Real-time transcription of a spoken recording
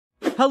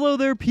Hello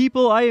there,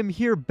 people. I am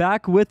here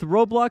back with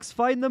Roblox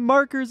Find the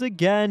Markers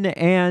again,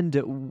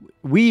 and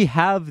we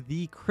have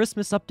the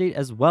Christmas update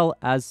as well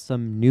as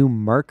some new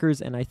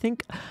markers. And I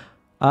think,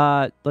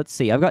 let's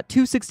see, I've got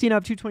 216 out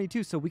of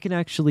 222, so we can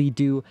actually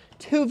do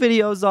 2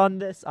 videos on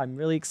this. I'm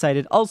really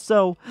excited.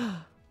 Also,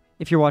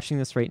 if you're watching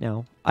this right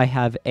now, I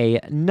have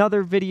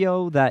another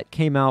video that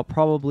came out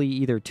probably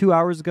either 2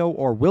 hours ago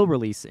or will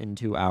release in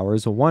 2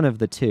 hours, one of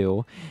the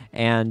two.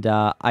 And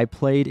I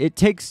played It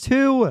Takes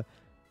Two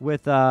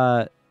with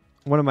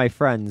one of my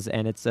friends,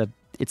 and it's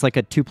like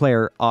a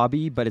 2-player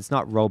obby, but it's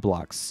not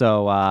Roblox.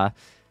 So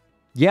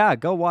yeah,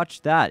 go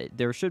watch that.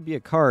 There should be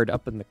a card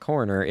up in the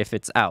corner if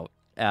it's out.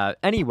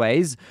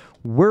 Anyways,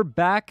 we're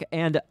back,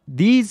 and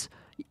these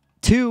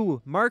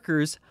 2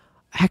 markers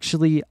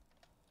actually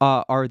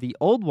are the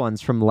old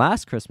ones from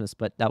last Christmas,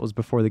 but that was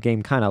before the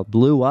game kind of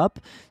blew up.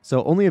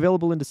 So only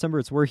available in December.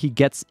 It's where he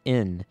gets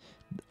in.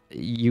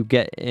 You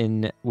get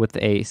in with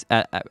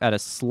at a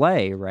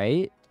sleigh,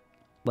 right?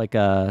 Like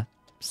a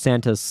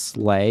Santa's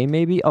sleigh,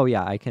 maybe? Oh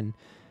yeah, I can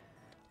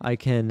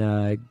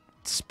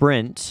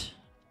sprint.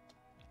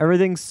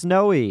 Everything's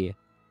snowy.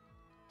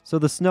 So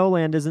the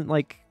snowland isn't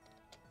like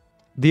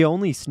the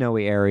only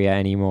snowy area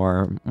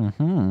anymore.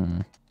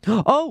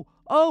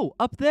 Oh,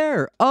 up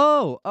there.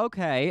 Oh,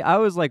 okay. I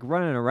was like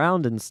running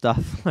around and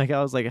stuff. Like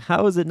I was like,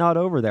 how is it not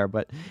over there?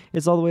 But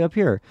it's all the way up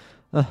here.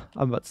 I'm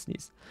about to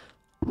sneeze.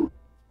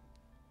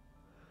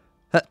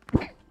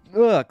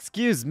 Ugh,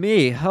 excuse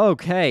me.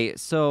 Okay,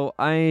 so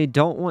I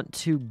don't want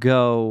to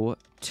go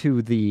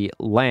to the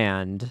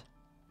land,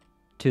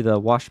 to the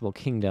washable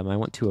kingdom. I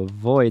want to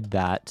avoid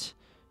that.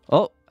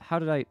 Oh, how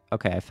did I...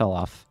 Okay, I fell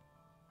off.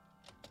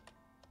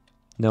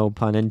 No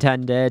pun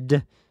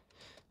intended.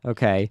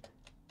 Okay.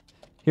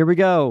 Here we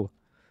go.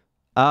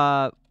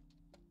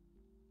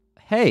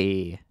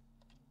 Hey.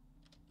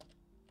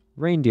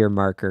 Reindeer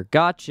marker.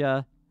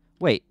 Gotcha.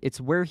 Wait, it's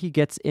where he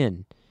gets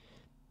in.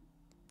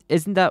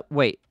 Isn't that...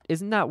 Wait.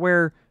 Isn't that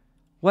where...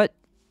 What?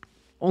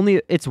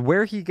 Only... It's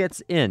where he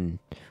gets in.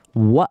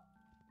 What?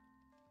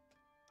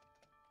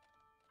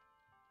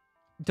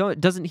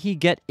 Doesn't he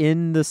get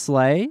in the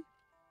sleigh?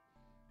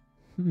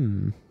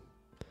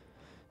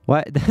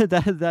 What?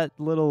 that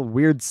little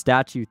weird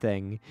statue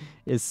thing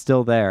is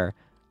still there.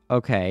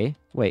 Okay.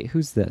 Wait,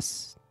 who's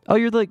this? Oh,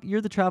 you're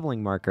the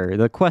traveling marker,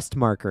 the quest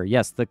marker.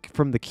 Yes,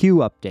 from the Q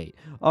update.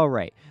 All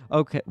right.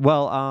 Okay.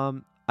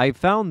 Well, I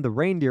found the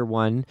reindeer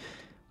one,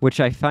 which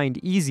I find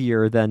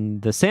easier than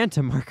the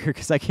Santa marker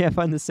because I can't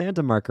find the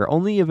Santa marker.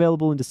 Only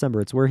available in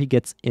December. It's where he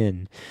gets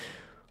in.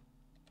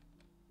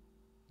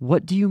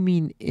 What do you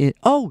mean in?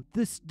 Oh,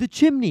 the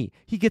chimney.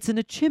 He gets in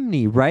a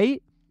chimney,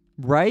 right?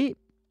 Right?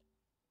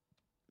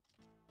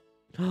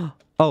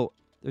 Oh,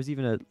 there's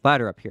even a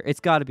ladder up here. It's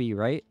got to be,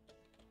 right?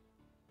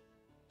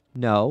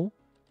 No.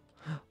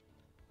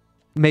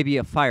 Maybe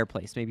a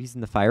fireplace. Maybe he's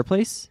in the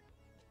fireplace?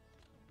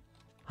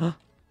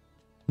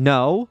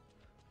 No.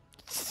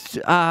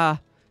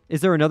 Is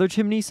there another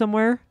chimney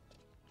somewhere?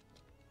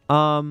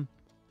 Okay,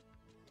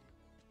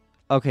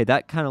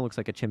 that kind of looks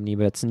like a chimney,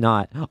 but it's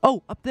not.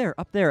 Oh, up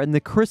there in the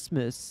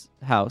Christmas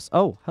house.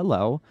 Oh,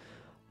 hello.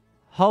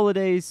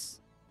 Holidays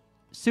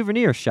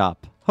souvenir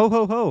shop. Ho,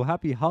 ho, ho.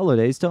 Happy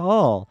holidays to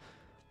all.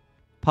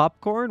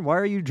 Popcorn? Why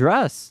are you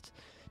dressed?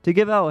 To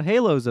give out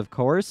halos, of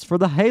course, for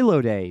the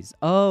Halo days.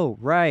 Oh,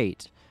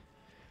 right.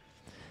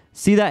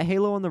 See that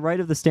halo on the right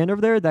of the stand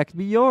over there? That could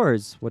be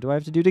yours. What do I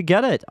have to do to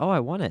get it? Oh, I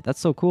want it. That's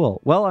so cool.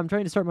 Well, I'm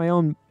trying to start my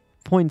own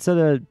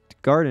poinsettia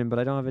garden, but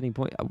I don't have any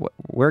point.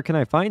 Where can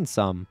I find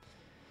some?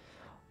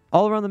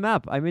 All around the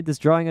map. I made this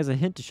drawing as a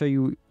hint to show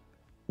you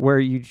where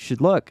you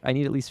should look. I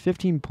need at least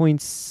 15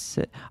 points.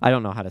 I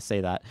don't know how to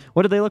say that.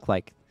 What do they look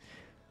like?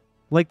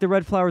 Like the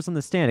red flowers on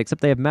the stand,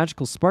 except they have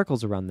magical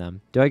sparkles around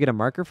them. Do I get a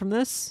marker from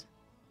this?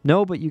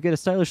 No, but you get a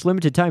stylish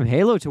limited time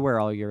halo to wear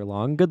all year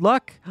long. Good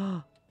luck.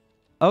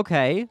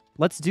 Okay,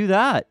 let's do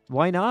that.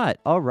 Why not?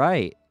 All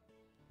right.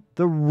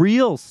 The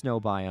real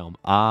snow biome.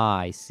 Ah,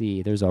 I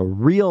see. There's a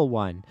real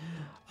one.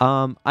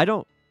 I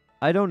don't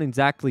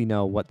exactly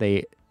know what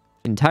they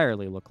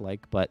entirely look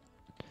like, but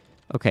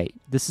okay,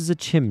 this is a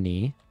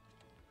chimney.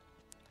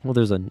 Well,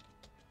 there's a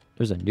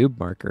noob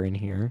marker in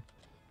here.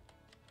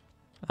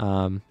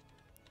 Oh,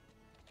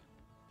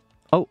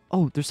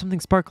 there's something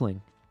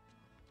sparkling.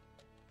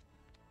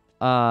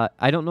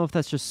 I don't know if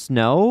that's just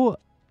snow,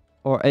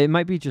 or it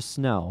might be just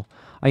snow.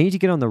 I need to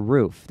get on the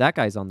roof. That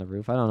guy's on the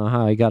roof. I don't know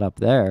how he got up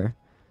there.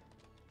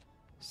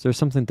 Is there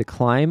something to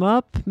climb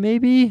up,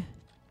 maybe?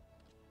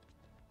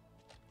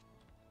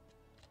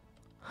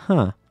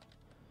 Huh.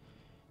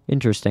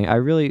 Interesting. I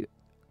really...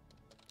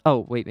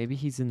 Oh, wait, maybe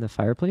he's in the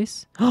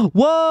fireplace?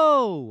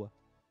 Whoa!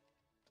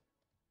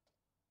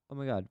 Oh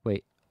my god,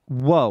 wait.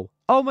 Whoa.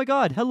 Oh my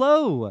god,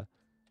 hello!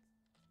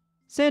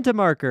 Santa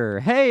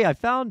marker. Hey, I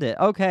found it.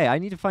 Okay, I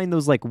need to find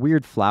those like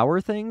weird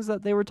flower things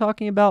that they were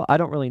talking about. I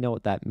don't really know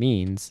what that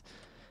means.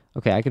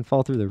 Okay, I can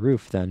fall through the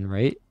roof then,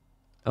 right?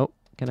 Oh,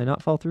 can I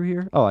not fall through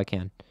here? Oh, I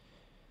can.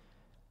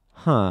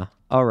 Huh.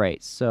 All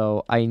right,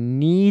 so I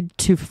need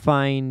to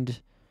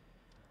find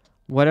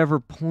whatever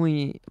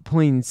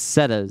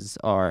poinsettias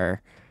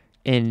are,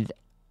 and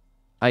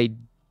I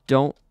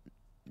don't.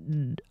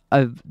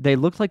 They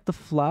look like the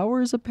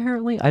flowers.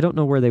 Apparently, I don't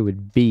know where they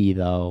would be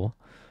though.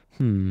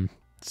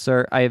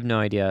 Sir, I have no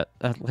idea.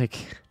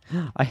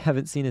 I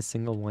haven't seen a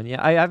single one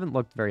yet. I haven't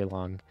looked very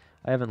long.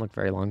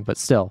 But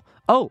still.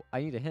 Oh,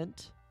 I need a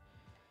hint.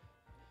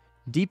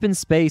 Deep in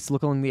space,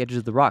 look along the edges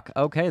of the rock.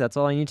 Okay, that's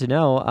all I need to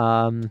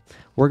know.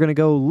 We're gonna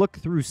go look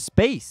through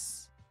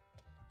space.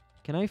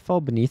 Can I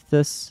fall beneath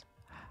this?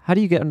 How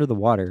do you get under the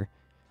water?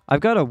 I've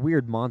got a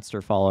weird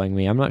monster following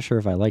me. I'm not sure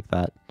if I like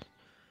that.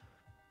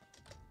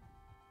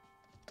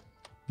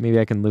 Maybe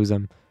I can lose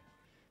him.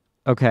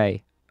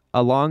 Okay.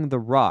 Along the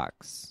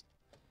rocks.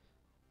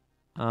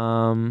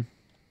 Dang,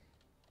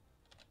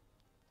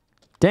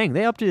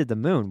 they updated the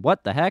moon.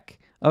 What the heck?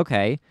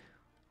 Okay.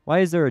 Why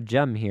is there a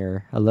gem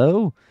here?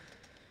 Hello?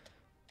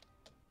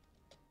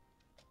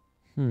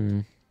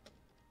 I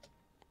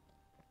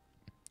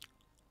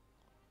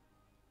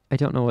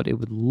don't know what it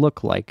would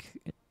look like.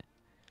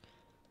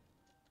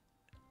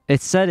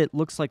 It said it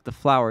looks like the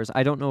flowers.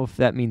 I don't know if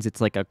that means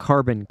it's like a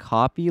carbon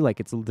copy, like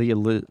it's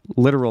the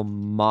literal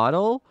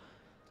model,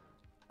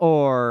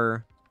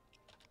 or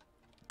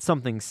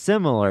something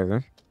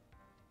similar.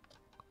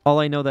 All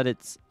I know that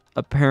it's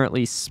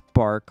apparently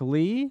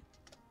sparkly.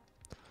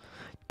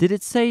 Did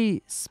it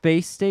say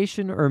space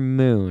station or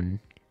moon?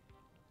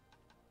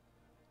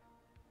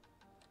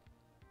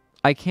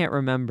 I can't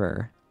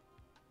remember.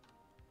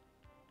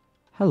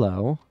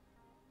 Hello.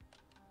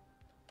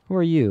 Who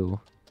are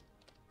you?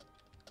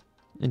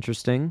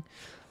 Interesting.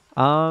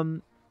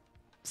 I'm...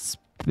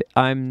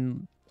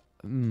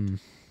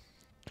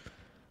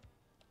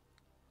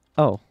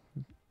 Oh,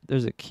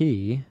 there's a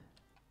key.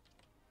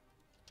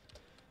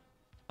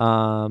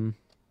 Okay,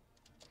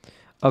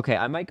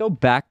 I might go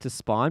back to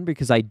spawn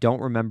because I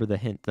don't remember the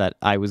hint that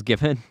I was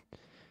given.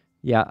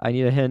 Yeah, I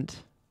need a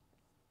hint.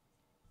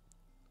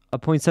 A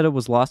poinsettia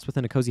was lost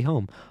within a cozy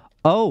home.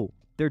 Oh,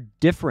 they're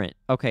different.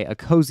 Okay, a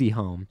cozy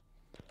home.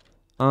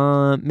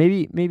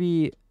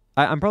 Maybe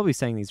I'm probably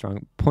saying these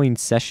wrong.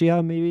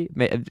 Poinsettia, maybe?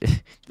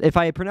 If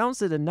I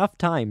pronounce it enough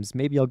times,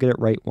 maybe I'll get it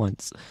right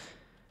once.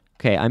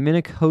 Okay, I'm in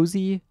a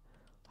cozy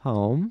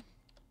home.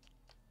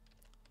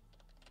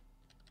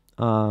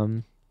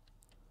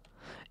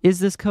 Is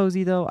this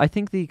cozy though? I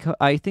think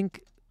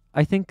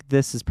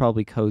this is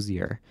probably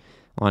cozier,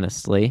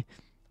 honestly.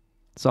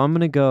 So I'm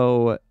gonna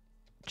go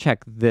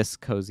check this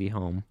cozy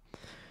home,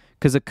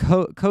 because a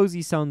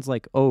cozy sounds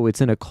like, oh,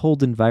 it's in a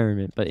cold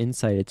environment, but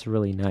inside it's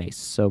really nice.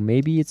 So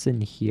maybe it's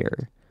in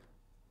here.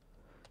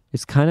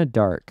 It's kind of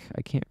dark.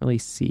 I can't really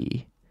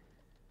see.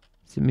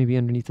 Is it maybe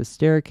underneath the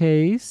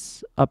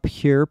staircase? Up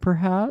here,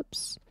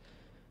 perhaps?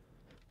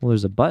 Well,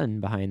 there's a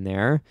button behind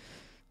there.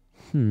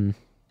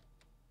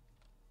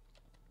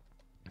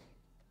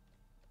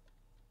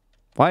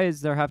 Why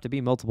does there have to be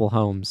multiple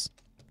homes?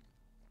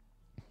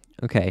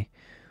 Okay.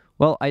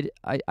 Well, I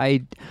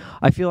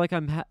feel like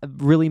I'm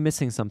really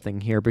missing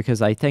something here,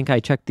 because I think I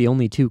checked the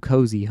only two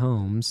cozy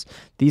homes.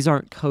 These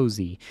aren't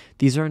cozy.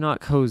 These are not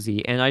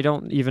cozy, and I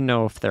don't even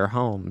know if they're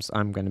homes,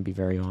 I'm going to be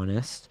very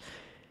honest.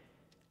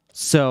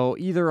 So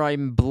either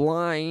I'm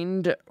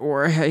blind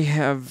or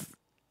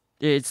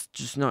it's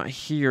just not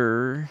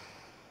here.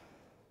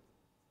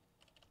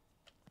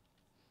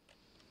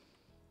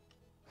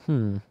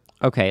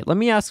 Okay, let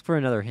me ask for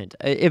another hint.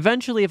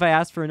 Eventually, if I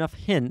ask for enough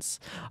hints,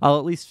 I'll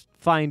at least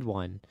find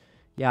one.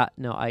 Yeah,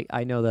 no,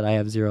 I know that I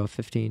have 0 of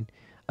 15.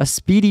 A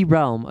speedy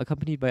realm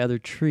accompanied by other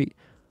tree.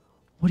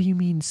 What do you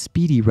mean,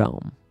 speedy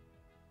realm?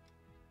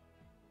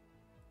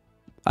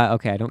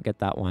 Okay, I don't get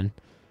that one.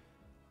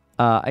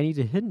 I need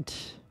a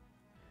hint.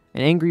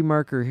 An angry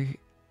marker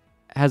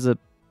has a...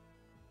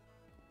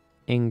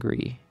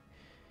 Angry.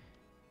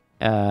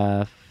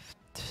 How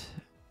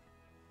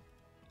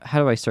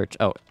do I search?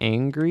 Oh,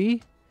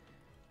 angry?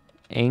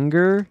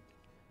 Anger?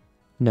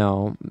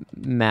 No.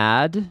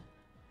 Mad?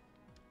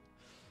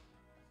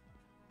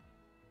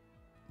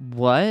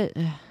 What?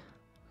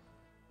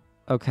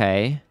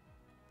 Okay.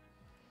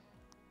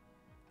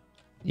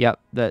 Yep,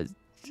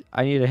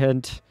 I need a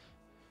hint.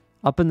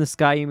 Up in the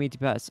sky you meet to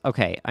pass.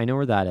 Okay, I know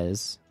where that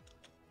is.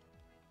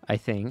 I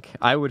think.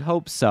 I would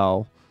hope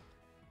so.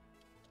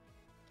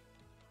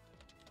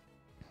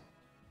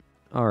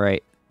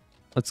 Alright.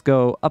 Let's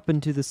go up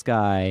into the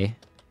sky.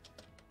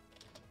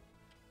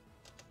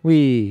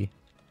 Whee!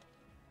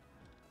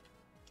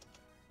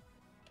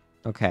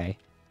 Okay.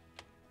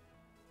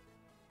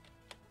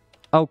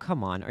 Oh,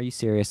 come on. Are you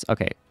serious?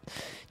 Okay.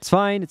 It's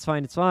fine. It's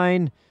fine. It's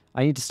fine.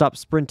 I need to stop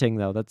sprinting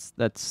though. That's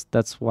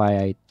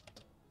why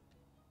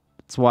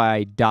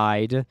I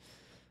died.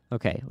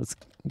 Okay, let's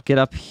get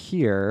up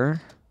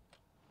here.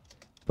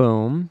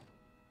 Boom.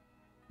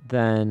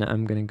 Then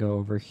I'm going to go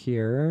over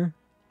here.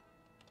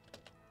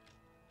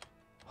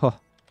 Huh.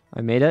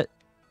 I made it.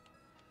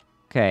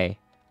 Okay.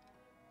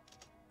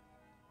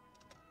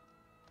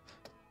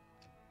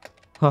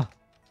 Huh.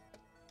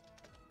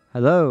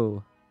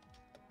 Hello.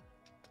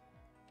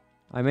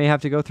 I may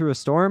have to go through a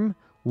storm?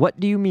 What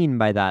do you mean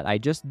by that? I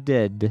just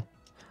did.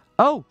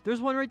 Oh, there's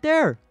one right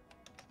there.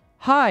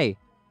 Hi.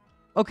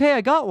 Okay,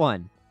 I got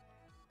one.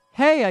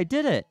 Hey, I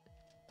did it.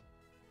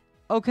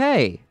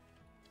 Okay.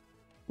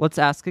 Let's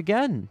ask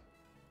again.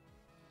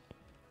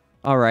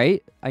 All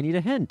right. I need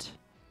a hint.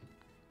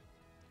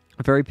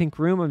 A very pink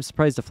room. I'm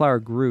surprised a flower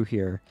grew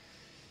here.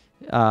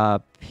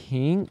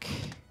 Pink.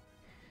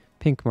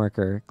 Pink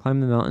marker.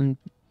 Climb the mountain.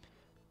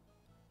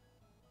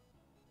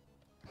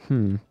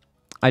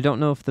 I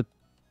don't know if the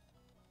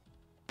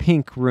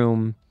pink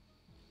room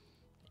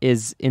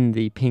is in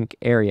the pink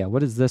area.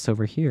 What is this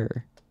over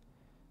here?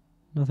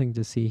 Nothing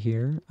to see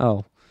here.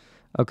 Oh,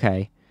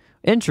 okay.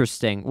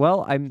 Interesting.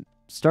 Well, I'm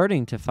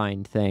starting to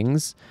find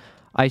things.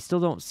 I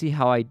still don't see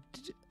how I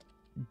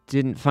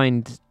didn't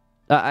find...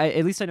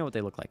 at least I know what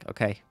they look like.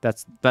 Okay,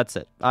 that's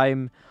it.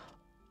 I'm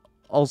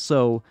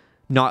also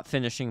not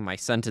finishing my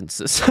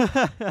sentences.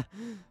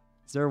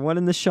 Is there one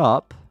in the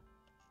shop?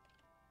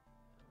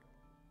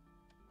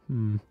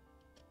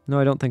 No,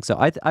 I don't think so.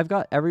 I've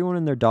got everyone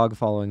and their dog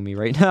following me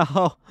right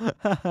now.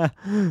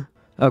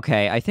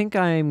 Okay, I think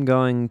I'm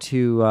going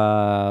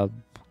to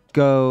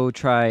go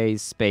try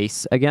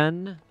space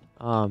again.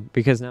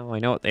 Because now I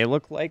know what they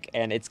look like,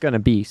 and it's going to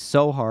be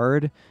so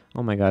hard.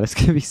 Oh my god, it's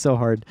going to be so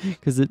hard,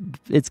 because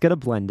it's going to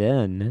blend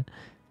in.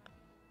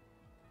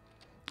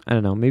 I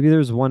don't know, maybe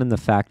there's one in the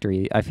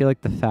factory. I feel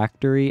like the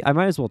factory... I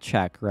might as well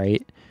check,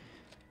 right?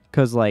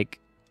 Because, like,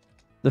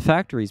 the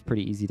factory's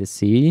pretty easy to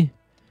see.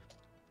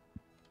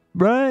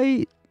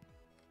 Right?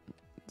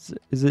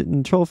 Is it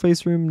in Troll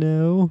Face Room?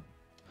 No.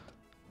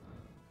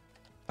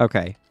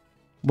 Okay.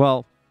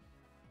 Well,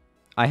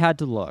 I had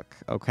to look,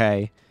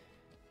 okay?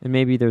 And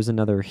maybe there's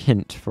another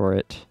hint for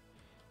it.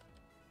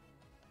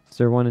 Is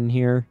there one in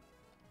here?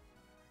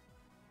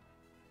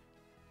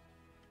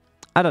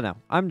 I don't know.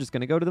 I'm just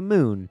going to go to the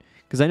moon.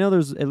 Because I know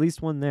there's at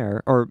least one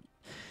there. Or,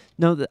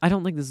 no, I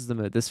don't think this is the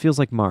moon. This feels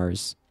like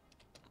Mars.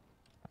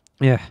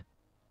 Yeah.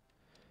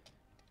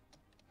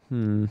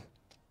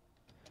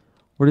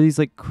 What are these,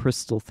 like,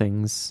 crystal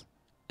things?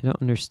 I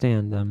don't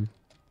understand them.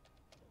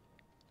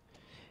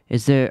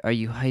 Are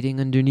you hiding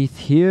underneath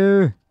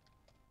here?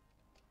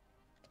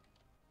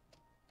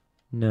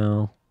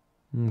 No.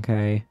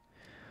 Okay.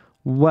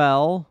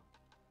 Well.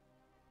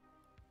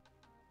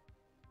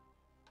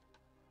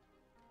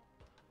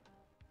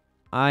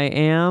 I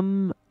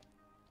am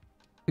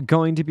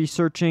going to be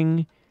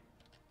searching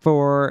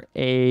for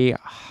a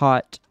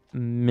hot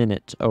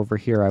minute over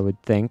here, I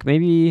would think.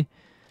 Maybe...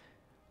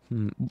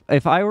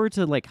 if I were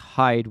to, like,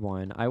 hide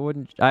one, I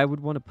would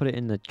want to put it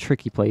in a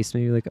tricky place.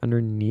 Maybe, like,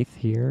 underneath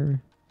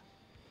here.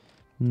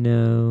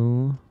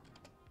 No.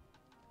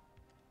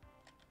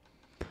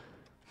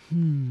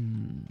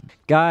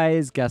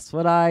 Guys, guess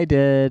what I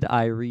did?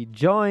 I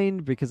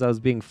rejoined because I was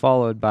being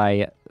followed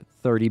by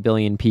 30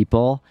 billion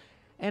people.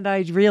 And I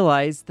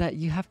realized that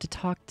you have to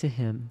talk to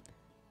him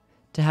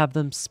to have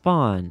them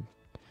spawn.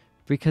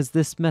 Because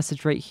this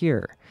message right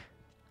here...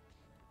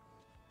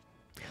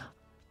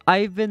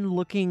 I've been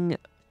looking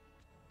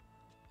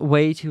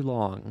way too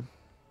long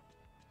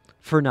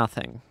for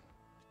nothing.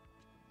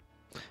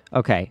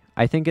 Okay,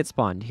 I think it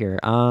spawned here.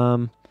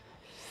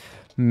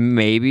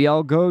 Maybe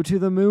I'll go to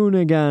the moon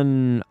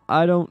again.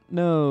 I don't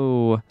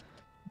know.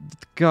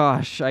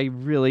 Gosh, I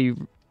really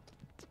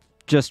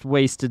just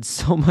wasted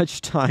so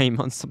much time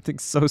on something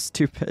so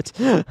stupid.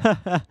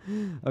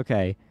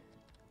 Okay,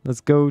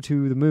 let's go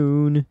to the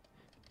moon.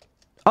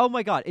 Oh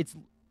my god, it's...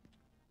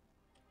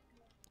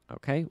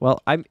 Okay,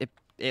 well,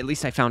 at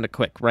least I found it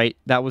quick, right?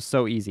 That was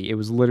so easy. It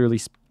was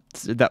literally...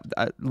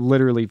 that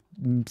literally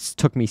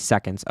took me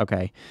seconds.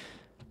 Okay.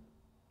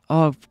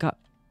 Oh, I've got...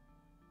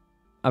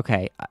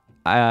 Okay,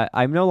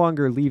 I'm no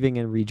longer leaving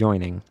and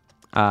rejoining.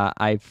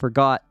 I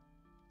forgot...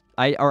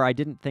 I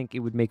didn't think it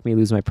would make me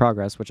lose my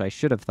progress, which I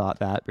should have thought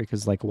that,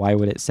 because, like, why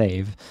would it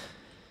save?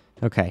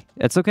 Okay.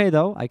 It's okay,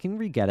 though. I can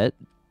re-get it.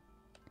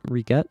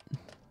 Re-get?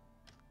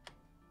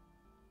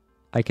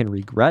 I can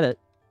regret it.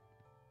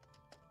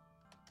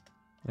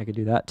 I could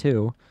do that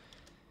too.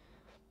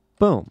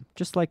 Boom.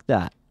 Just like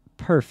that.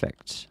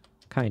 Perfect.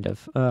 Kind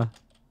of.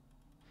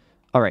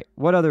 Alright.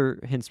 What other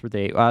hints were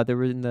they? They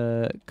were in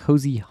the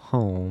cozy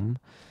home.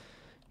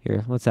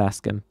 Here, let's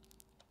ask him.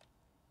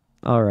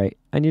 Alright.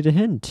 I need a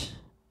hint.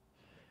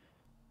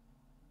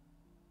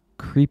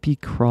 Creepy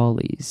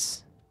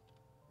crawlies.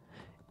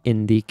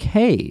 In the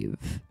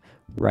cave.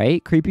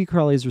 Right? Creepy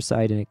crawlies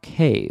reside in a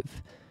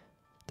cave.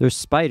 There's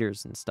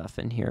spiders and stuff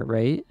in here,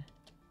 right?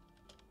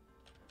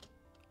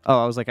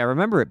 Oh, I was like, I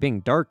remember it being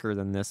darker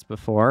than this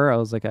before. I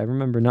was like, I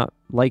remember not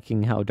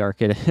liking how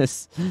dark it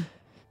is.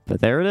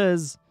 But there it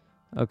is.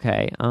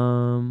 Okay,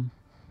 I'm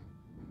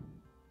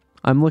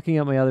looking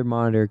at my other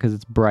monitor because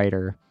it's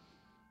brighter.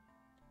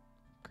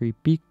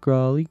 Creepy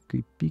crawly,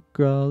 creepy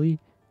crawly.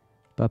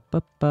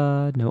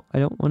 Ba-ba-ba. No, I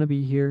don't want to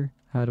be here.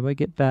 How do I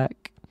get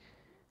back?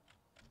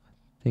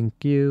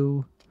 Thank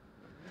you.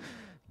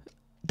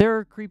 There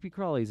are creepy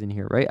crawlies in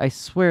here, right? I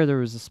swear there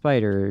was a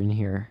spider in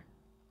here.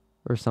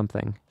 Or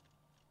something.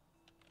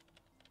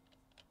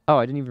 Oh,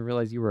 I didn't even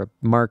realize you were a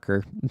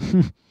marker.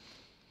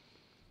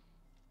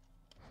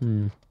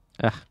 Ugh.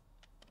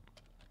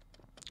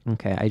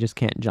 Okay, I just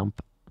can't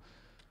jump.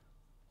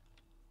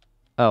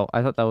 Oh,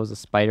 I thought that was a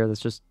spider. That's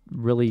just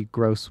really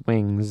gross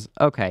wings.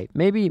 Okay,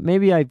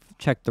 maybe I've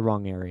checked the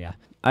wrong area.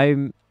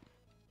 I'm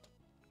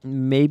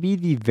maybe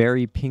the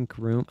very pink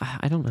room.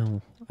 I don't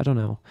know. I don't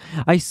know.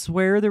 I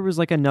swear there was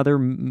like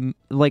another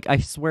like I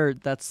swear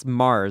that's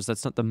Mars.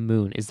 That's not the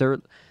moon. Is there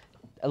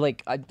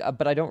like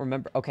but I don't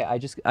remember. Okay, I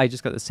just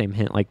got the same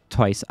hint like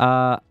twice.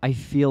 I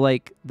feel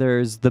like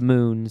there's the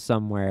moon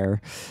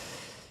somewhere.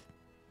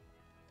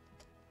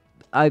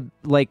 I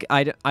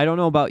don't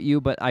know about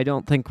you, but I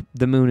don't think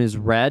the moon is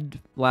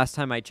red. Last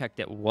time I checked,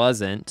 it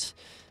wasn't.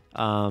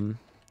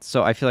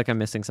 So I feel like I'm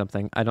missing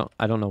something. I don't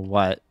know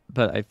what,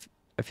 but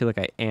I feel like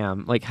I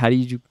am. Like, how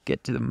did you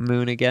get to the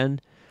moon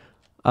again?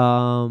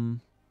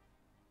 Um.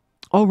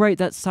 Oh, right,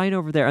 that sign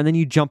over there, and then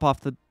you jump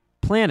off the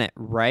planet,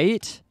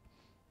 right?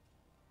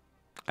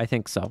 I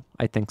think so.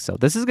 I think so.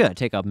 This is gonna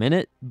take a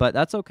minute, but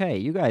that's okay.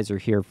 You guys are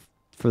here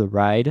for the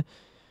ride.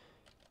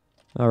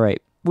 All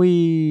right,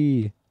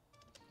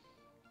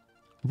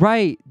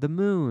 right, the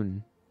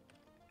moon.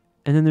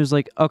 And then there's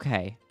like,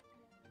 okay.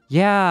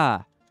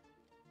 Yeah.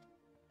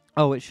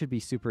 Oh, it should be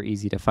super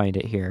easy to find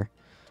it here.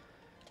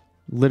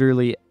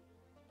 Literally,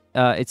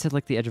 it said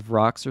like the edge of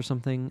rocks or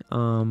something.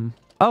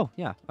 Oh,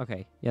 yeah.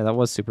 Okay. Yeah, that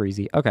was super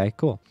easy. Okay,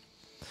 cool.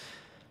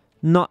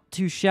 Not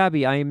too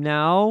shabby. I am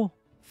now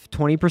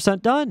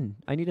 20% done.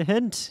 I need a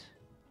hint.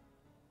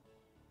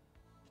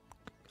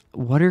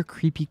 What are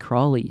creepy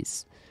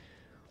crawlies?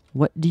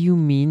 What do you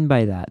mean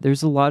by that?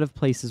 There's a lot of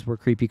places where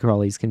creepy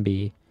crawlies can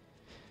be.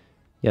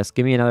 Yes,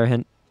 give me another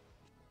hint.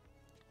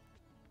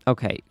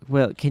 Okay,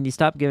 well, can you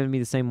stop giving me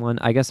the same one?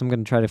 I guess I'm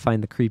going to try to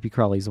find the creepy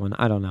crawlies one.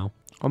 I don't know.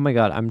 Oh my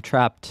god, I'm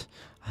trapped.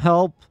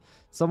 Help!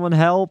 Someone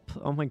help!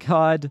 Oh my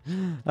god.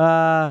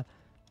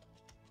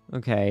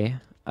 Okay,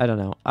 I don't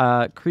know.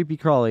 Creepy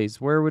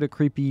crawlies. Where would a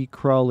creepy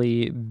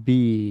crawly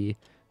be?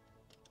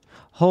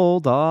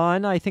 Hold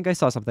on, I think I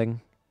saw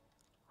something.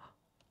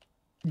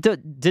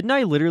 Didn't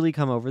I literally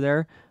come over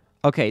there?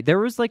 Okay, there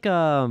was like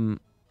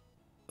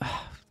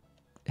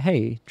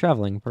hey,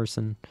 traveling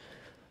person.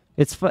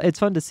 It's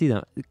fun to see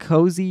them.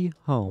 Cozy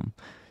home.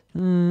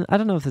 I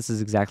don't know if this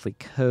is exactly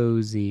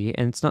cozy,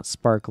 and it's not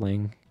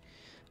sparkling.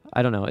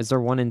 I don't know. Is there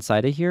one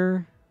inside of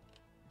here?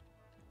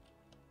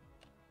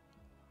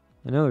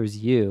 I know there's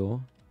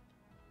you.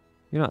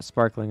 You're not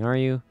sparkling, are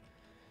you?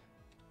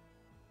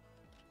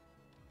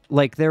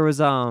 Like there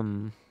was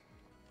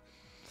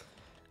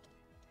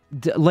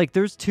like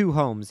there's two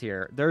homes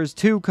here. There's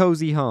two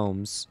cozy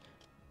homes.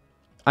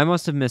 I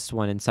must have missed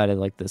one inside of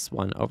like this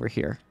one over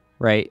here,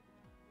 right?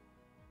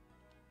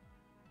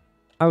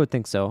 I would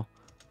think so.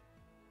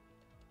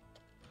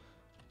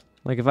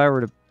 Like if I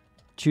were to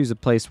choose a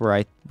place where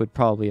I would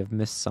probably have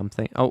missed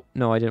something. Oh,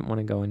 no, I didn't want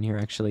to go in here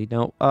actually.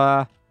 No,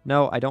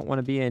 no, I don't want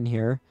to be in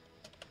here.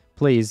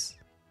 Please.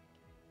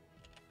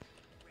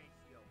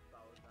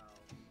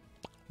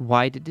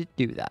 Why did it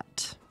do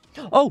that?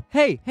 Oh,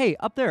 hey,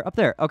 up there, up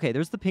there. Okay,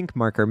 there's the pink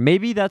marker.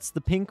 Maybe that's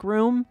the pink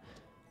room.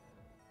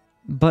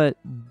 But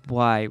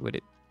why would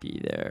it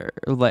be there?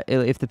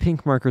 If the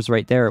pink marker's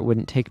right there, it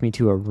wouldn't take me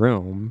to a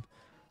room,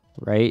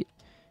 right?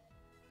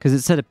 Because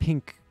it said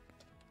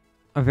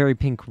a very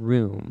pink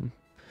room.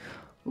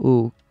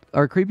 Ooh,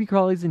 are creepy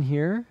crawlies in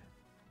here?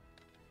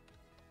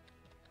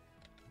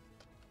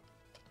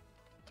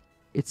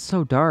 It's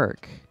so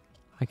dark.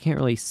 I can't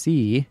really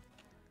see.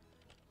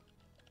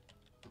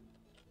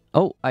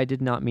 Oh, I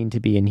did not mean to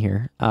be in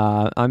here.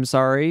 I'm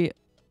sorry.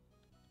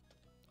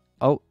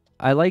 Oh,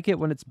 I like it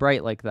when it's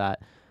bright like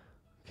that.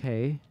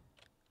 Okay.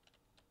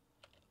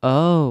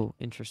 Oh,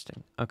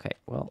 interesting. Okay,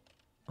 well,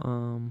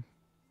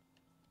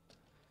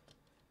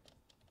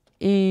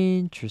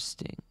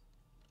 interesting.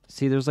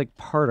 See, there's like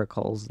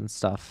particles and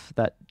stuff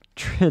that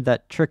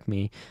that trick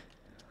me.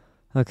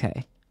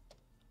 Okay.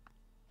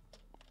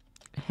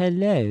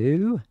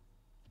 Hello.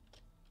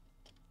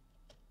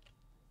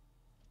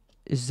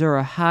 Is there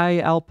a high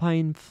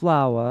alpine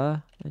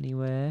flower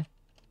anywhere?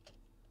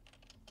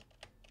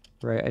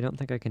 Right, I don't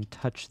think I can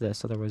touch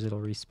this, otherwise it'll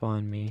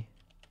respawn me.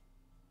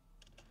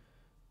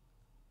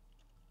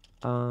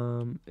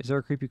 Is there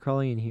a creepy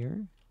crawly in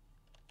here?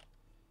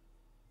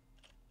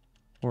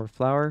 Or a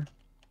flower?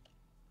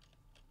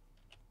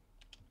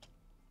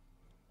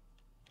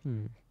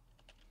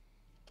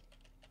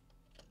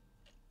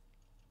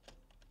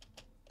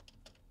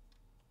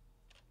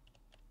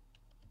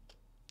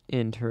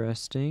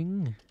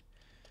 Interesting.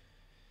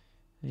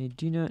 I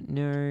do not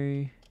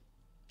know.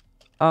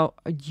 Oh,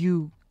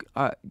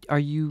 are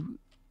you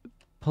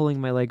pulling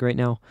my leg right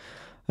now?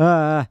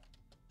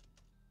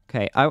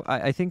 Okay,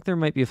 I think there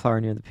might be a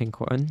flower near the pink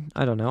one.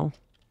 I don't know.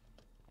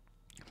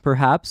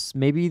 Perhaps.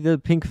 Maybe the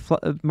pink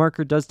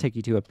marker does take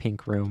you to a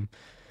pink room.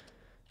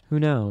 Who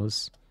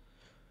knows?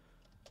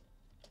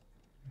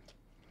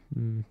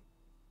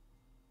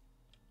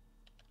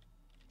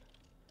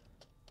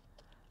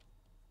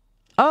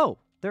 Oh,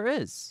 there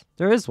is.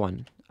 There is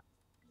one.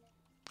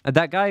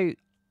 That guy,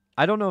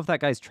 I don't know if that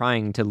guy's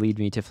trying to lead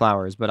me to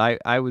flowers, but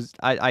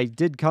I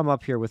did come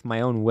up here with my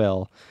own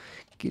will.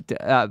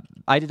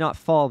 I did not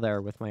fall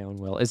there with my own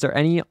will. Is there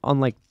any on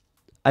like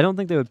I don't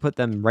think they would put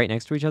them right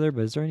next to each other,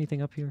 but is there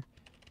anything up here?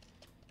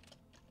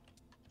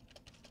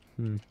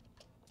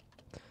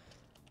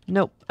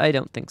 Nope, I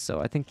don't think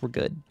so. I think we're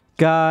good.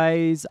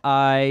 Guys,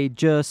 I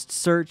just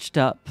searched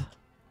up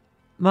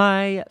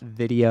my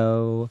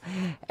video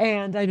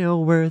and I know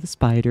where the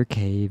spider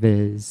cave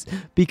is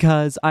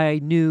because I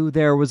knew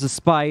there was a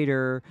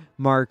spider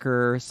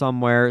marker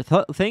somewhere.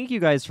 Thank you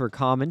guys for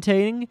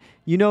commentating.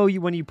 You know,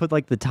 when you put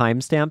like the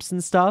timestamps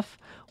and stuff.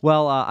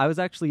 Well, I was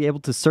actually able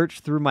to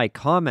search through my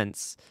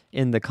comments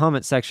in the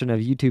comment section of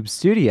YouTube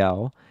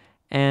Studio.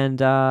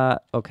 And,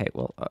 okay,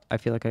 well, I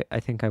feel like I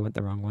think I went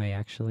the wrong way,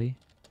 actually.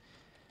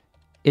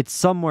 It's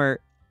somewhere,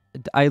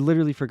 I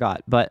literally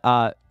forgot,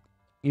 but,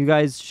 you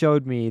guys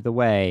showed me the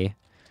way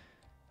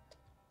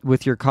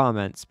with your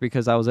comments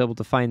because I was able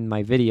to find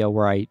my video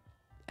where I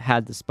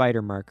had the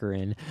spider marker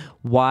in.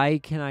 Why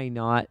can I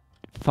not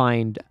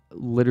find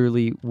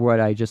literally what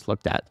I just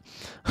looked at?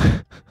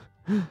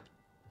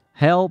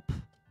 Help.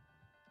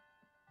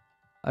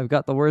 I've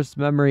got the worst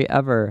memory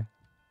ever.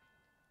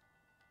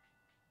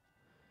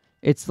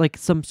 It's like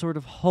some sort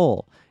of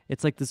hole.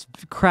 It's like this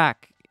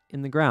crack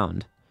in the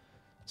ground.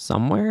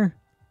 Somewhere?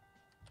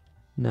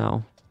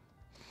 No.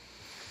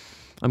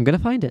 I'm gonna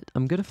find it.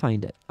 I'm gonna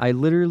find it. I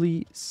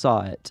literally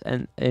saw it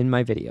and in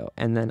my video,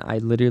 and then I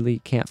literally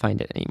can't find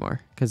it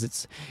anymore because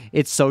it's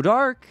so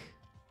dark.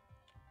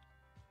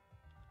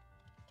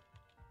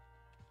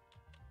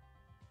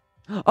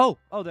 Oh,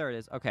 there it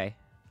is. Okay.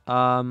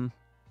 Oh,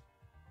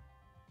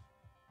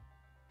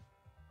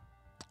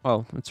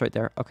 it's right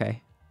there.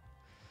 Okay.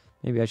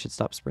 Maybe I should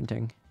stop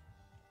sprinting.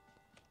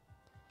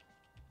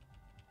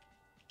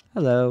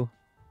 Hello.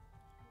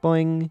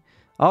 Boing.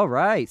 All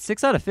right.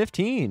 6 out of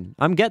 15.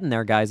 I'm getting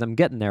there, guys. I'm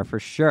getting there for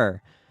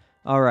sure.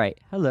 All right.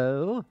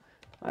 Hello.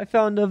 I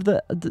found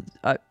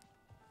that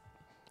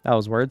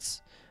was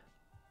words.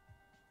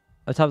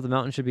 Atop of the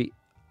mountain should be...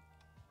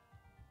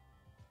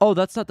 Oh,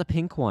 that's not the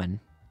pink one.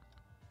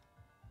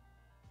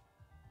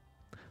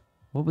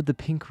 What would the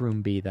pink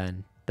room be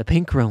then? The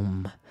pink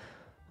room.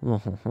 A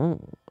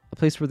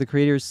place where the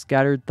creator's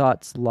scattered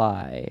thoughts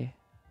lie.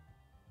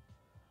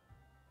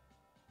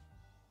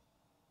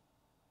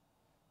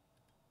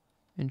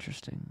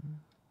 Interesting.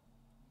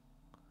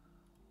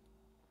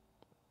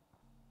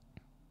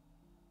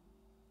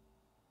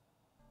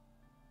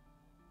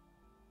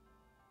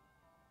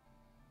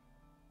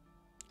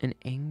 An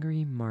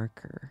angry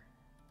marker.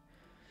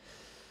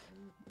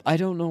 I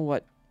don't know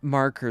what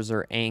markers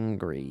are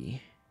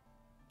angry.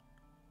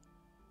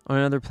 On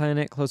another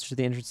planet closer to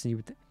the entrance,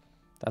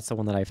 that's the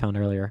one that I found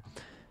earlier.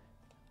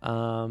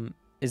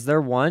 Is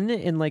there one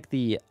in like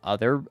the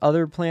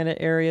other planet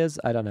areas?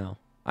 I don't know.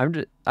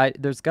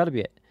 There's got to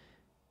be it.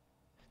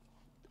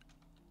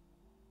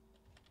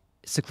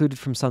 Secluded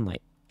from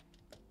sunlight.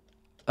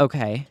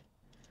 Okay.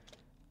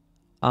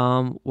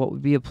 What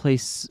would be a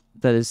place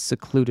that is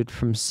secluded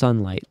from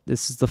sunlight?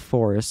 This is the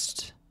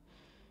forest.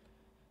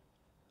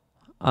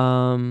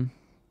 This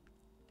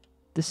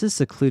is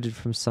secluded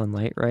from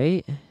sunlight,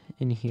 right?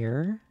 In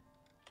here.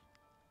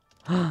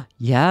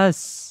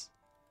 Yes.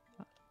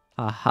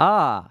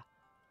 Aha.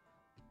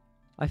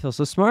 I feel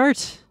so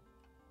smart.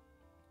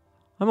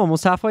 I'm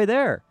almost halfway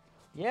there.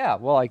 Yeah,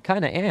 well, I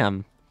kind of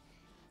am.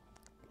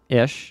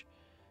 Ish.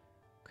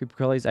 Creeper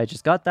crawlies, I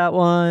just got that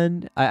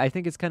one. I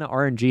think it's kind of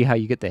RNG how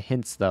you get the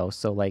hints, though.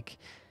 So, like,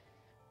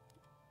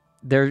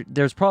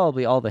 there's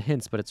probably all the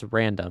hints, but it's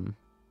random.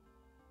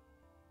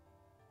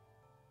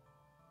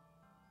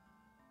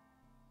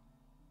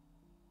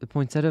 The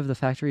poinsettia of the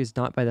factory is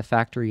not by the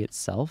factory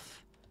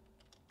itself.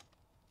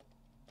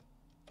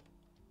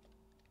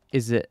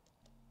 Is it?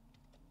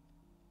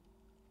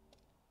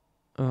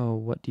 Oh,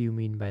 what do you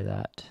mean by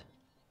that?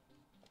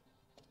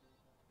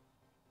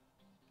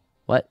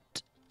 What?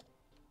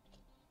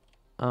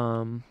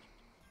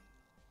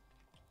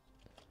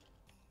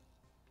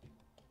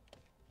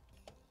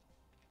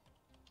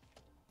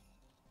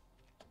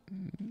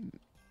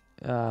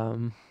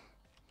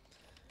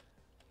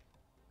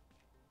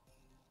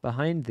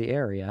 Behind the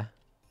area.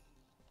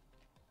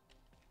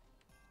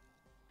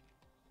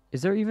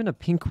 Is there even a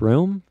pink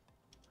room?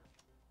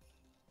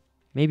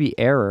 Maybe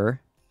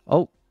error.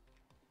 Oh.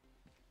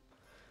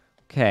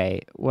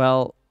 Okay,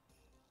 well,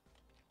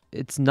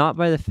 it's not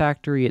by the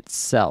factory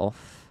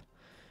itself.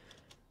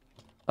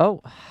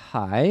 Oh,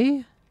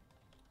 hi.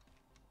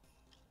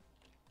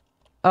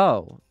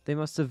 Oh, they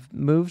must have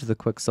moved the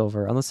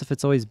Quicksilver, unless if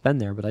it's always been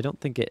there, but I don't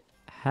think it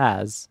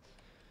has.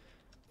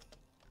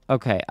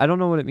 Okay, I don't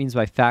know what it means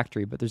by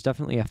factory, but there's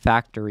definitely a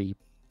factory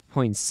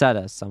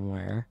poinsettia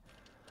somewhere.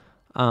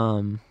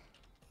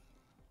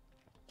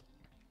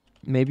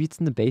 Maybe it's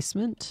in the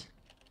basement?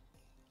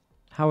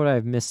 How would I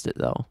have missed it,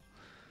 though?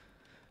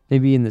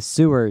 Maybe in the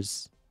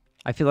sewers.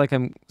 I feel like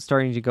I'm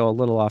starting to go a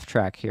little off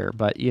track here,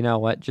 but you know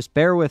what? Just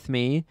bear with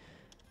me.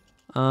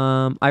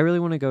 I really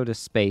want to go to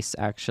space,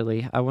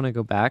 actually. I want to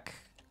go back.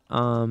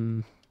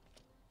 What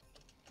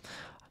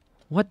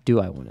do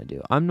I want to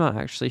do? I'm not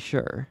actually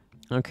sure.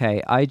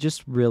 Okay, I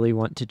just really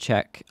want to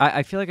check.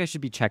 I feel like I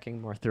should be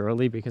checking more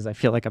thoroughly because I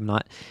feel like I'm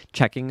not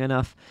checking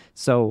enough.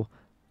 So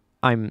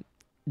I'm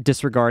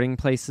disregarding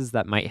places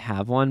that might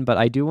have one, but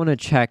I do want to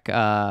check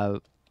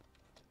the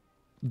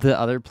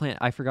other plant.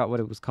 I forgot what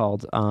it was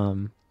called.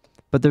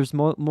 But there's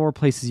more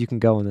places you can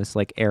go in this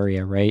like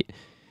area, right?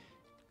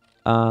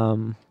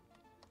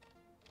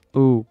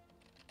 Ooh,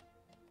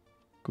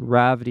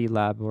 gravity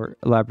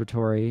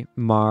laboratory,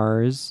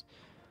 Mars.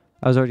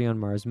 I was already on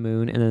Mars,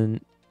 Moon, and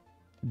then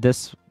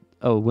this.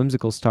 Oh,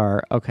 whimsical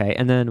star. Okay,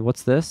 and then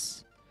what's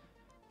this?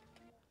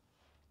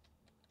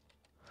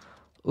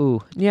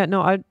 Ooh, yeah,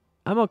 no, I'm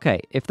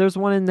okay. If there's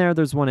one in there,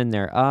 there's one in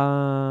there.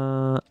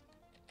 Oh,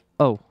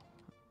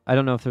 I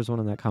don't know if there's one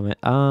in that comment.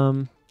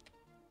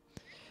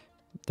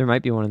 There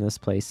might be one in this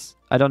place.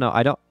 I don't know.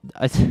 I don't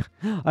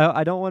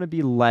want to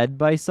be led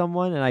by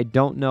someone, and I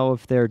don't know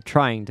if they're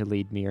trying to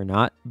lead me or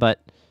not, but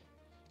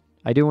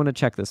I do want to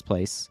check this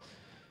place.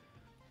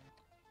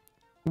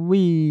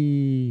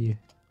 Whee!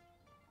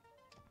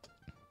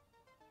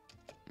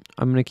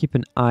 I'm going to keep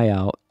an eye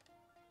out.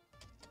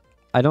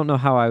 I don't know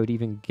how I would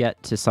even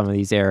get to some of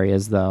these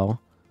areas, though.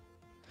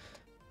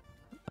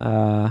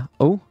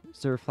 Oh,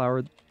 is there a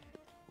flower?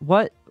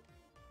 What?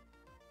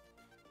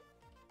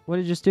 What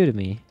did it just do to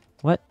me?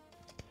 What?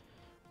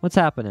 What's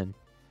happening?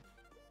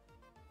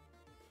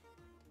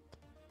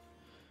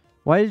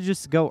 Why did it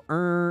just go,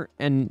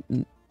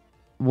 and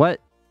what?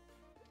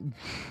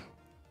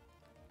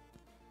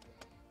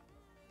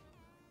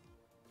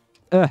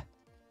 Ugh.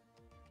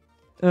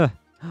 Ugh.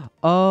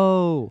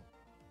 Oh.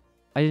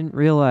 I didn't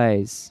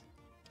realize.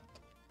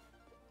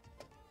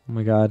 Oh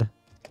my god.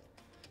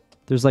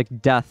 There's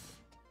like death.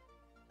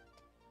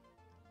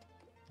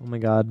 Oh my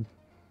god.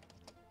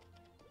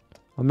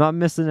 I'm not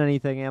missing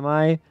anything, am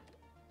I?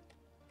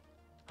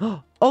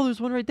 Oh,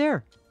 there's one right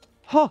there.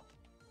 Huh.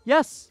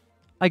 Yes.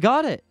 I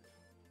got it.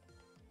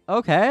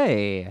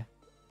 Okay.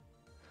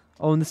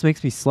 Oh, and this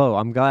makes me slow.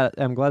 I'm glad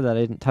that I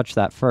didn't touch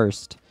that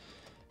first.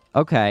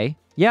 Okay.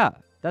 Yeah.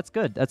 That's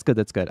good. That's good.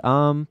 That's good.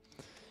 I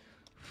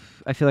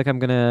feel like I'm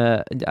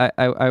gonna...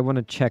 I want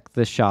to check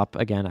the shop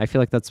again. I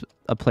feel like that's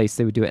a place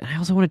they would do it. And I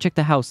also want to check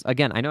the house.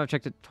 Again, I know I've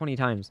checked it 20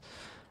 times.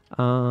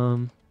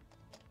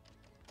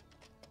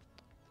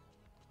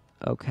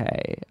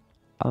 Okay.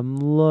 I'm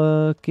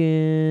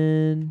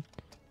looking...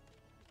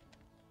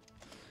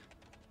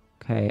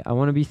 Okay, I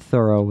want to be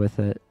thorough with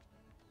it.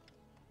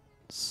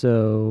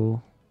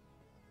 So...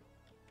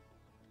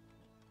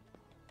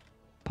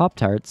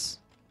 Pop-Tarts?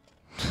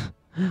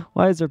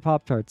 Why is there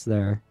Pop-Tarts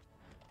there?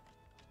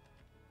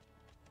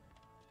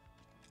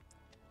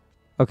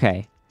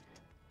 Okay.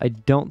 I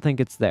don't think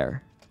it's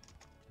there.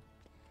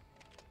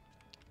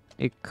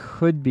 It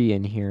could be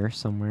in here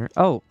somewhere.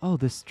 Oh,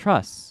 this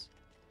truss.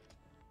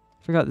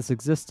 Forgot this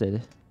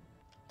existed.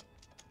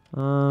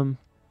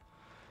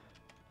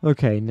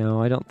 Okay,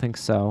 no, I don't think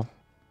so.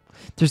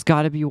 There's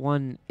got to be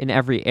one in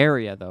every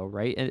area, though,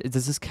 right?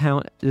 Does this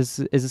count? Is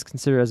this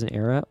considered as an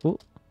area? Oh,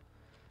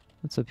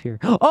 what's up here?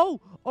 Oh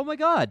my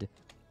God!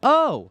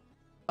 Oh,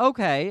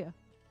 okay,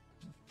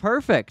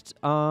 perfect.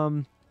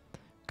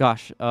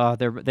 Gosh,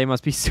 they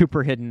must be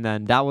super hidden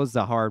then. That was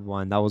a hard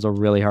one. That was a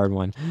really hard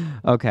one.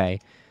 Okay,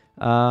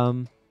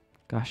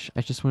 gosh,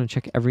 I just want to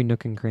check every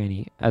nook and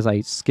cranny as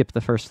I skip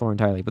the first floor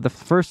entirely. But the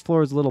first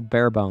floor is a little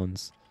bare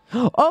bones.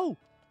 Oh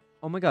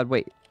my God!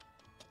 Wait.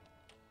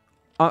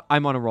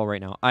 I'm on a roll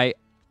right now. I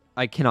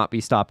cannot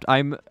be stopped.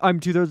 I'm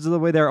 2/3 of the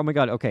way there. Oh my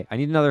God. Okay, I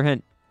need another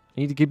hint.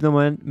 I need to keep the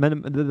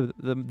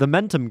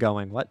momentum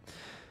going. What?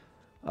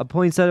 A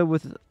poinsettia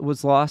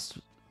was lost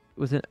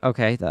within.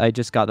 Okay, I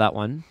just got that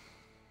one.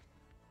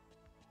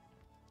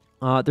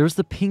 There's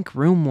the pink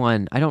room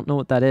one. I don't know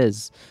what that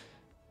is.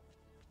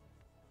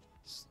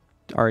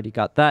 Already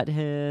got that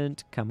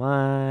hint. Come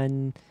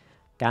on.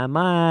 Come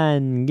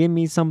on. Give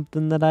me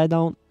something that I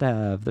don't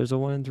have. There's a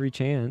 1 in 3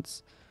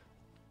 chance.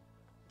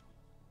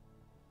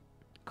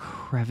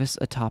 Crevice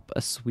atop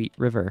a sweet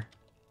river.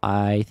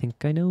 I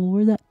think I know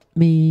where that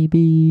may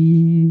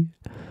be.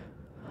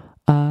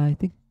 I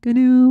think I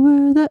knew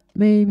where that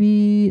may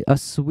be. A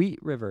sweet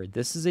river.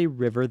 This is a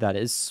river that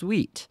is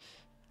sweet.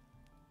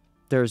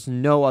 There's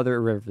no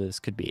other river this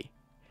could be.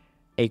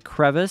 A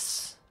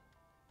crevice.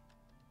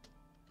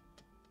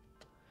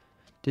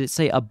 Did it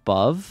say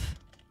above?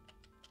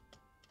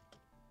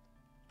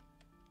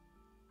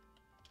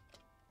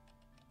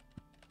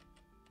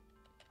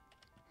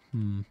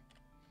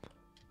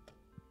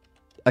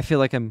 I feel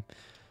like I'm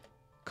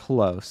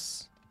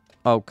close.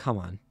 Oh, come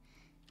on.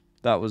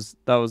 That was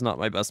not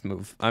my best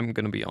move. I'm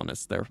gonna be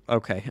honest there.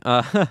 Okay.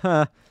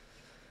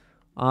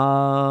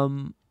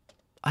 When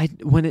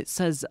it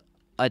says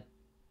a,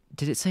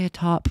 did it say a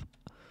top?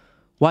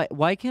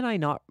 Why can I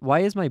not?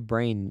 Why is my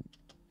brain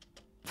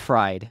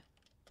fried?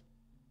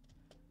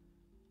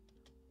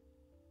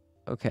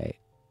 Okay.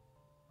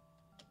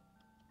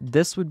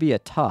 This would be a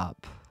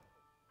top.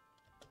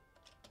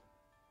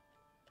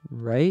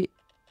 Right?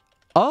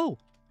 Oh!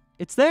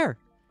 It's there.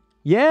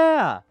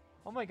 Yeah.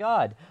 Oh my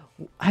God.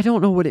 I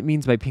don't know what it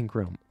means by pink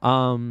room.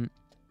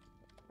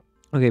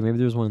 Okay, maybe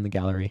there's one in the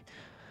gallery.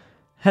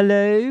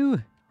 Hello.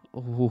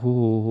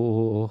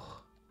 Oh.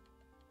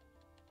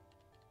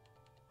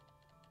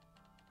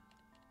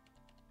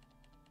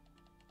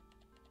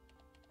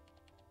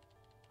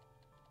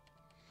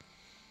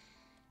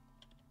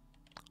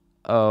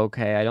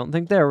 Okay, I don't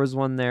think there was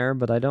one there,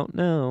 but I don't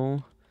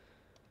know.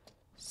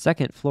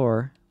 Second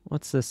floor.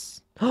 What's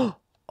this? Oh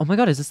my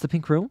god, is this the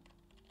pink room?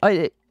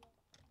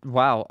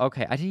 Wow,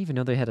 okay. I didn't even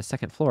know they had a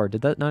second floor.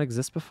 Did that not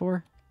exist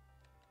before?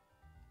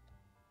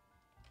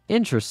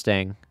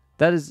 Interesting.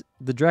 That is...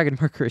 The dragon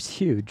marker is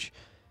huge.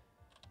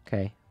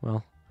 Okay,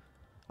 well.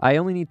 I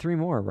only need 3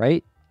 more,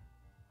 right?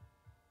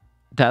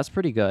 That's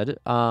pretty good.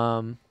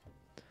 12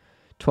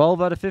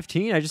 out of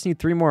 15. I just need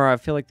 3 more. I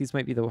feel like these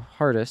might be the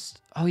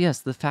hardest. Oh, yes,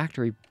 the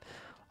factory.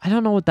 I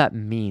don't know what that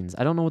means.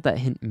 I don't know what that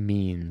hint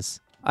means.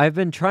 I've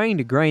been trying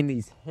to grind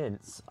these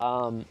hints.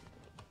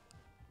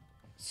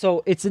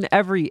 So it's in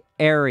every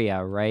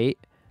area, right?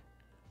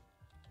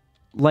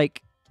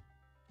 Like,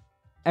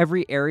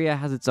 every area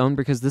has its own,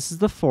 because this is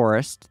the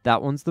forest.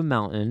 That one's the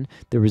mountain.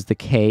 There was the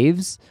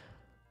caves.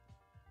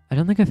 I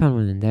don't think I found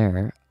one in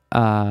there.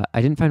 I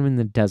didn't find one in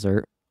the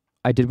desert.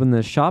 I did one in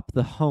the shop,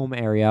 the home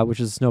area, which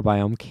is snow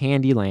biome,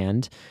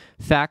 Candyland.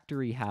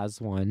 Factory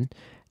has one.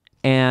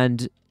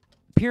 And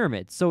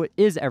pyramid. So it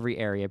is every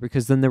area,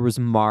 because then there was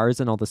Mars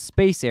and all the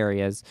space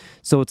areas.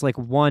 So it's like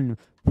 1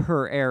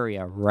 per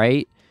area,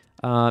 right?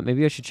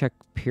 Maybe I should check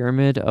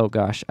pyramid. Oh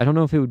gosh, I don't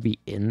know if it would be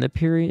in the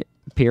pyramid.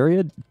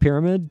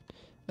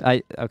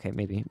 Okay,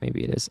 maybe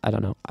it is. I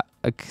don't know,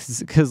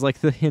 because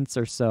like the hints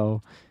are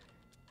so.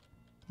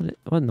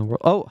 What in the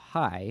world? Oh,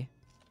 hi.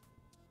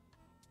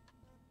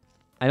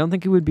 I don't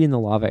think it would be in the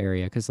lava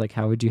area, because like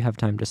how would you have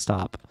time to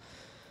stop?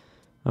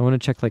 I want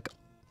to check like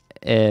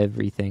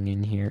everything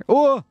in here.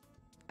 Oh,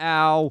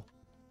 ow!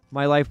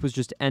 My life was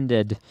just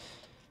ended.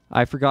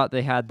 I forgot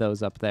they had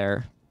those up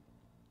there.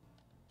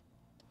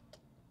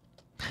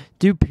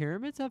 Do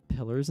pyramids have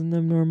pillars in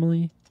them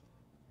normally?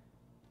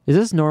 Is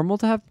this normal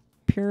to have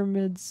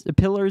pillars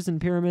in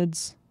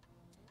pyramids?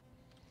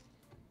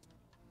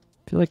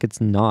 I feel like it's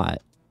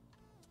not.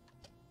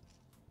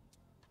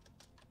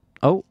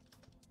 Oh.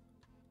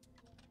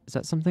 Is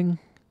that something?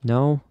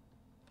 No.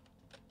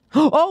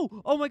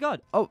 Oh my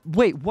god. Oh,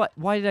 wait, what?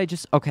 Why did I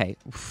just... Okay.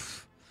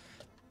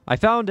 I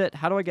found it.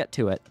 How do I get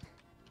to it?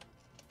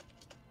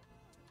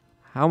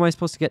 How am I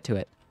supposed to get to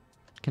it?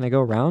 Can I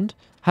go around?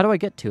 How do I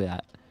get to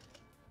that?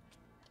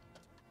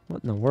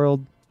 What in the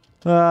world?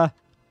 Do I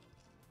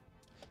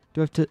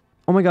have to...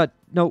 Oh my god.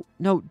 No,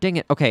 dang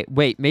it. Okay,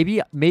 wait.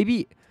 Maybe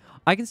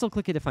I can still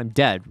click it if I'm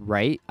dead,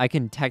 right? I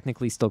can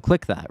technically still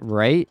click that,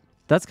 right?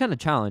 That's kind of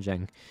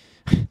challenging.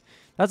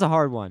 That's a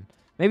hard one.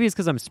 Maybe it's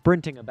because I'm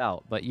sprinting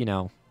about, but you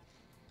know,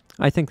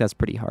 I think that's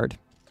pretty hard.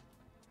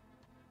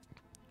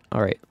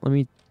 All right, let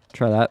me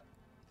try that.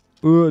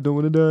 Oh, I don't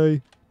want to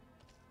die.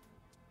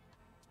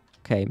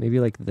 Okay, maybe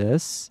like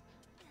this.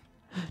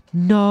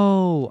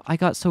 No, I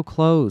got so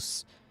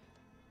close.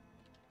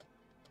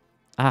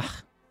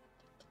 Ah.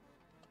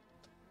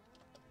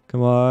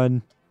 Come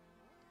on.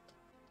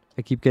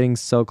 I keep getting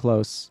so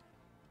close.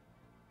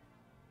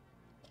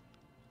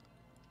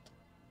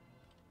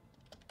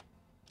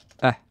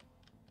 Ah.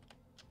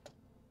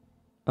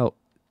 Oh,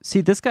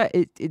 see this guy,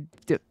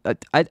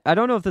 I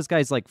don't know if this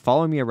guy's like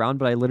following me around,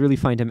 but I literally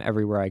find him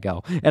everywhere I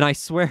go. And I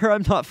swear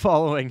I'm not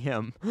following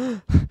him.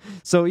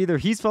 So either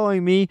he's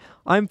following me,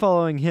 I'm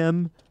following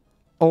him,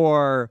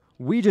 or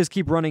we just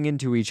keep running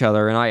into each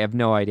other and I have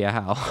no idea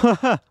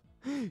how.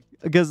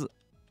 Because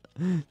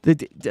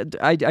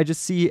I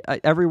just see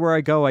everywhere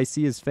I go, I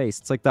see his face.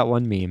 It's like that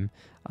one meme.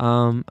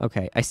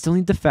 Okay, I still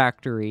need the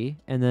factory,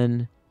 and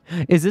then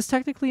is this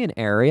technically an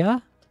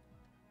area?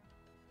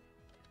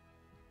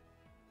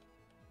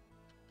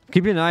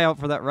 Keep an eye out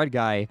for that red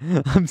guy.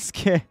 I'm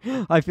scared.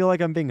 I feel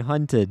like I'm being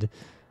hunted.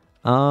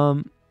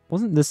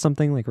 Wasn't this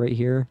something like right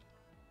here?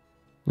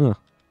 Oh,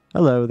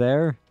 hello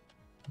there.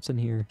 What's in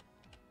here?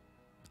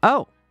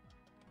 Oh,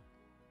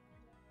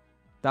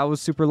 that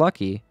was super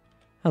lucky.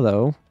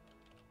 Hello.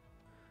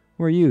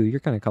 Who are you?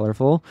 You're kind of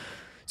colorful.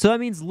 So that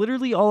means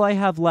literally all I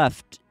have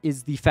left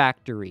is the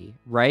factory,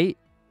 right?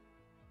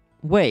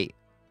 Wait.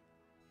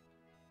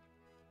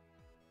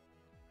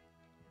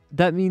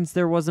 That means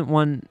there wasn't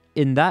one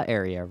in that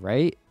area,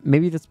 right?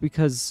 Maybe that's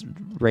because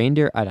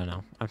reindeer... I don't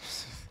know.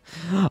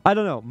 I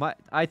don't know.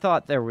 I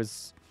thought there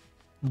was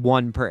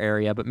one per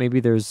area, but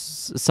maybe there's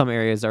some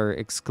areas are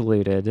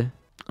excluded.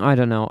 I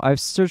don't know. I've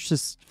searched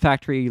this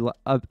factory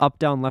up,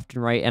 down, left,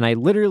 and right, and I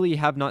literally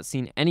have not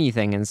seen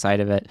anything inside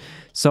of it.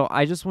 So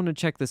I just want to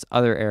check this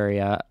other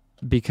area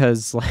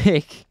because,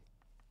 like,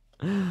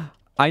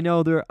 I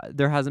know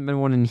there hasn't been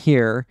one in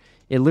here.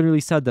 It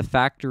literally said the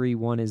factory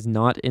one is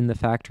not in the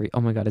factory.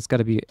 Oh my god, it's got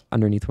to be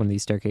underneath one of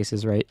these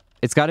staircases, right?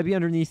 It's got to be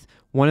underneath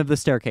one of the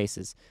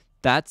staircases.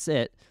 That's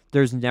it.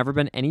 There's never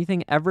been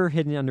anything ever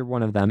hidden under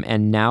one of them,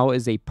 and now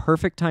is a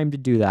perfect time to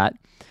do that.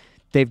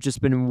 They've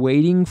just been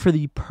waiting for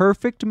the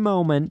perfect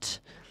moment,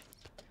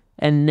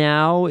 and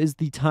now is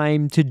the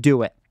time to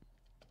do it.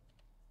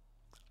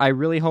 I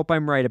really hope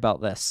I'm right about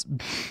this.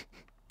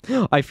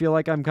 I feel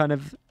like I'm kind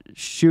of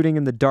shooting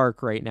in the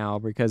dark right now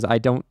because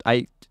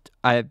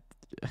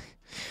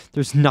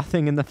there's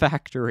nothing in the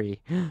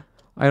factory.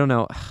 I don't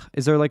know.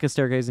 Is there like a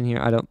staircase in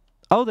here?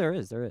 Oh, there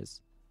is.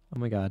 Oh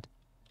my god.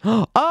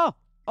 Oh!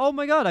 Oh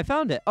my god, I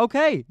found it.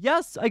 Okay,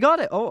 yes, I got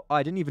it. Oh,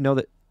 I didn't even know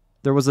that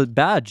there was a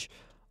badge.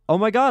 Oh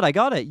my god, I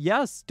got it.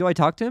 Yes. Do I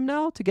talk to him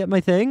now to get my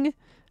thing?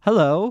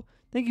 Hello.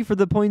 Thank you for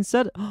the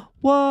poinsettia.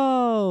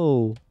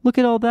 Whoa, look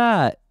at all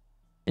that.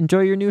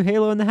 Enjoy your new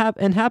Halo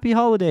and happy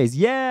holidays.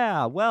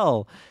 Yeah,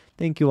 well,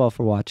 thank you all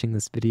for watching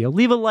this video.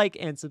 Leave a like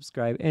and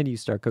subscribe and use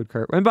star code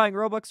Kurt when buying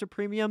Robux or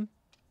Premium.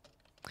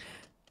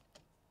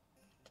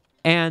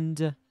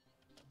 And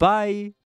bye.